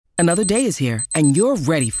Another day is here, and you're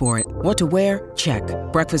ready for it. What to wear? Check.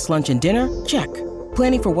 Breakfast, lunch, and dinner? Check.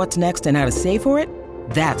 Planning for what's next and how to save for it?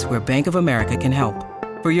 That's where Bank of America can help.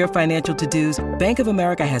 For your financial to-dos, Bank of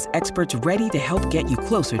America has experts ready to help get you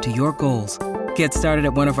closer to your goals. Get started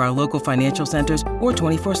at one of our local financial centers or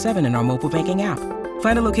 24/7 in our mobile banking app.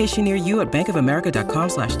 Find a location near you at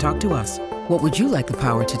bankofamerica.com/talktous. What would you like the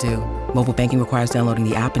power to do? Mobile banking requires downloading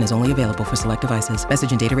the app and is only available for select devices.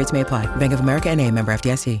 Message and data rates may apply. Bank of America N.A., member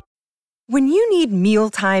FDIC. When you need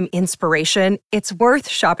mealtime inspiration, it's worth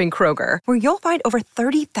shopping Kroger, where you'll find over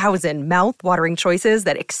 30,000 mouth-watering choices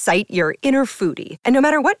that excite your inner foodie. And no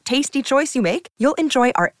matter what tasty choice you make, you'll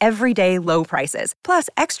enjoy our everyday low prices, plus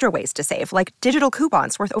extra ways to save, like digital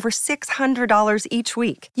coupons worth over $600 each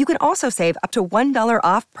week. You can also save up to $1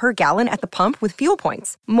 off per gallon at the pump with fuel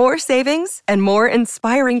points. More savings and more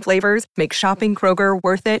inspiring flavors make shopping Kroger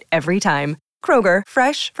worth it every time. Kroger,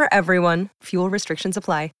 fresh for everyone. Fuel restrictions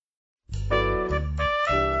apply.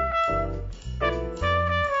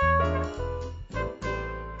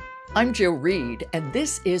 I'm Joe Reed, and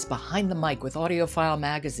this is Behind the Mic with AudioFile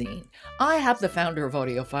Magazine. I have the founder of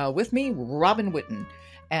AudioFile with me, Robin Whitten,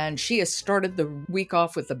 and she has started the week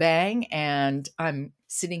off with a bang, and I'm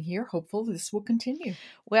sitting here hopeful this will continue.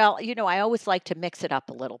 Well, I always like to mix it up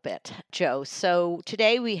a little bit, Joe. So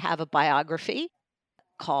today we have a biography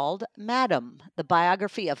called Madam, the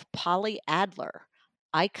biography of Polly Adler,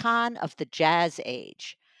 icon of the jazz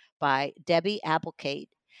age, by Debbie Applegate,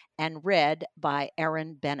 and read by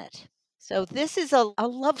Erin Bennett. So this is a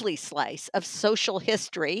lovely slice of social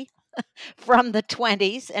history from the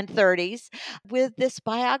 20s and 30s with this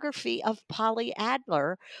biography of Polly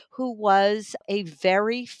Adler, who was a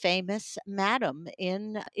very famous madam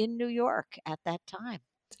in New York at that time.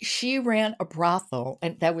 She ran a brothel,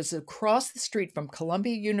 and that was across the street from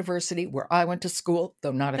Columbia University, where I went to school,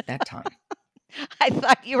 though not at that time. I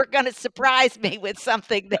thought you were going to surprise me with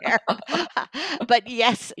something there. But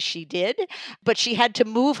yes, she did. But she had to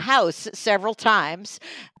move house several times.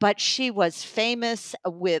 But she was famous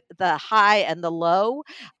with the high and the low.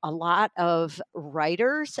 A lot of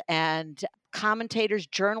writers and commentators,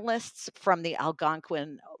 journalists from the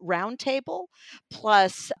Algonquin Round Table,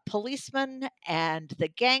 plus policemen and the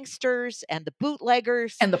gangsters and the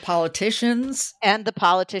bootleggers. And the politicians. And the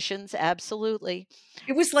politicians, absolutely.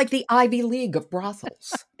 It was like the Ivy League of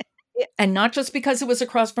brothels. And not just because it was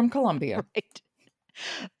across from Columbia. Right.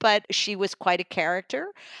 But she was quite a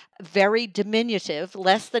character, very diminutive,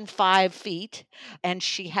 less than 5 feet, and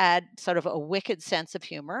she had sort of a wicked sense of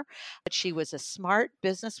humor. But she was a smart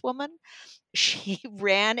businesswoman. She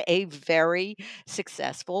ran a very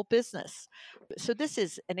successful business. So this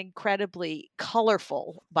is an incredibly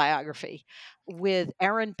colorful biography with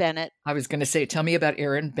Erin Bennett. I was going to say, tell me about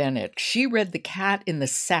Erin Bennett. She read The Cat in the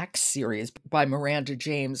Sack series by Miranda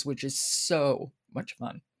James, which is so much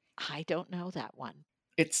fun. I don't know that one.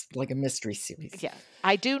 It's like a mystery series. Yeah,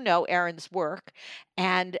 I do know Erin's work,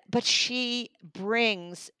 but she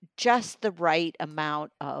brings just the right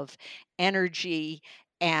amount of energy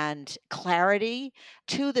and clarity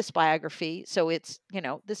to this biography. So it's,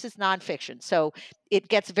 this is nonfiction. So it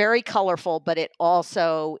gets very colorful, but it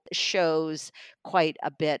also shows quite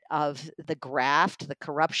a bit of the graft, the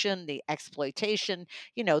corruption, the exploitation,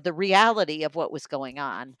 the reality of what was going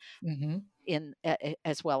on. Mm-hmm.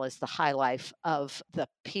 As well as the high life of the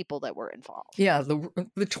people that were involved. Yeah, the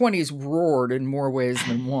 20s roared in more ways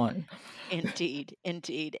than one. Indeed.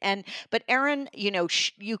 But Erin,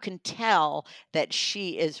 you can tell that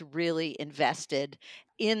she is really invested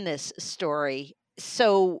in this story.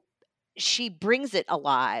 So she brings it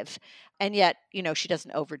alive, and yet, she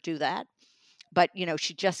doesn't overdo that. But,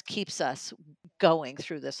 she just keeps us going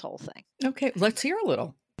through this whole thing. Okay, let's hear a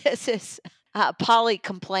little. This is Polly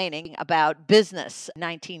complaining about business,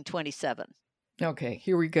 1927. Okay,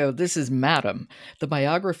 here we go. This is Madam, the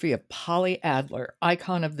biography of Polly Adler,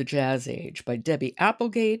 icon of the jazz age, by Debbie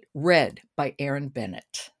Applegate, read by Erin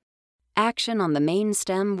Bennett. Action on the main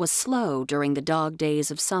stem was slow during the dog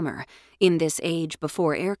days of summer, in this age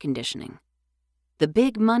before air conditioning. The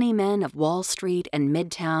big money men of Wall Street and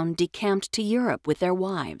Midtown decamped to Europe with their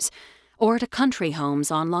wives, or to country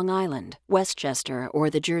homes on Long Island, Westchester, or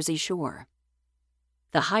the Jersey Shore.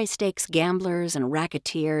 The high-stakes gamblers and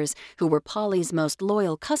racketeers, who were Polly's most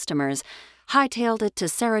loyal customers, hightailed it to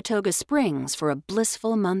Saratoga Springs for a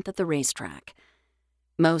blissful month at the racetrack.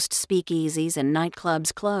 Most speakeasies and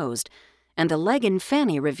nightclubs closed, and the Leg and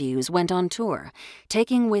Fanny Revues went on tour,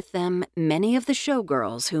 taking with them many of the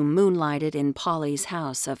showgirls who moonlighted in Polly's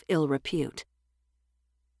house of ill repute.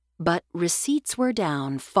 But receipts were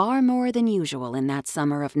down far more than usual in that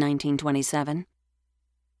summer of 1927.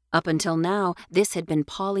 Up until now, this had been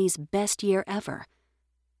Polly's best year ever.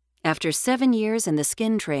 After 7 years in the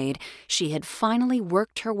skin trade, she had finally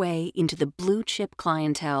worked her way into the blue-chip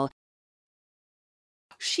clientele.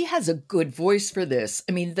 She has a good voice for this.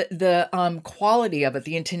 I mean, the quality of it,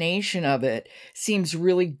 the intonation of it seems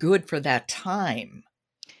really good for that time.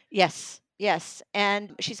 Yes, yes.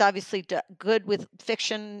 And she's obviously good with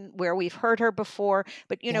fiction where we've heard her before.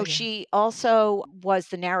 But, Yeah. she also was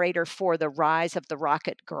the narrator for The Rise of the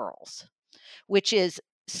Rocket Girls, which is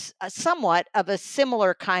somewhat of a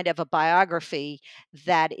similar kind of a biography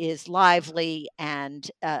that is lively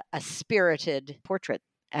and a spirited portrait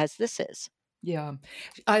as this is. Yeah.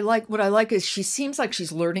 What I like is she seems like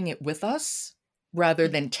she's learning it with us rather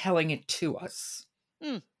than telling it to us.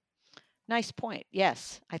 Nice point.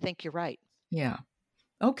 Yes, I think you're right. Yeah.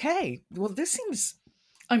 Okay. Well, this seems,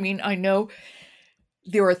 I mean, I know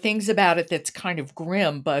there are things about it that's kind of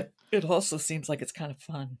grim, but it also seems like it's kind of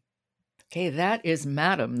fun. Okay, that is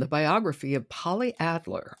Madam, the biography of Polly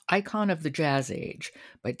Adler, Icon of the Jazz Age,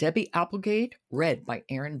 by Debbie Applegate, read by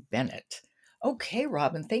Aaron Bennett. Okay,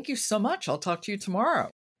 Robin, thank you so much. I'll talk to you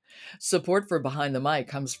tomorrow. Support for Behind the Mic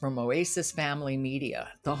comes from Oasis Family Media,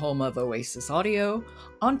 the home of Oasis Audio,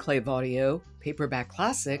 Enclave Audio, Paperback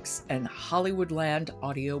Classics, and Hollywoodland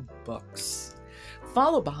Audio Books.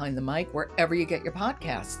 Follow Behind the Mic wherever you get your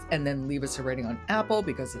podcasts, and then leave us a rating on Apple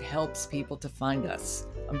because it helps people to find us.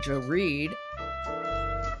 I'm Jo Reed,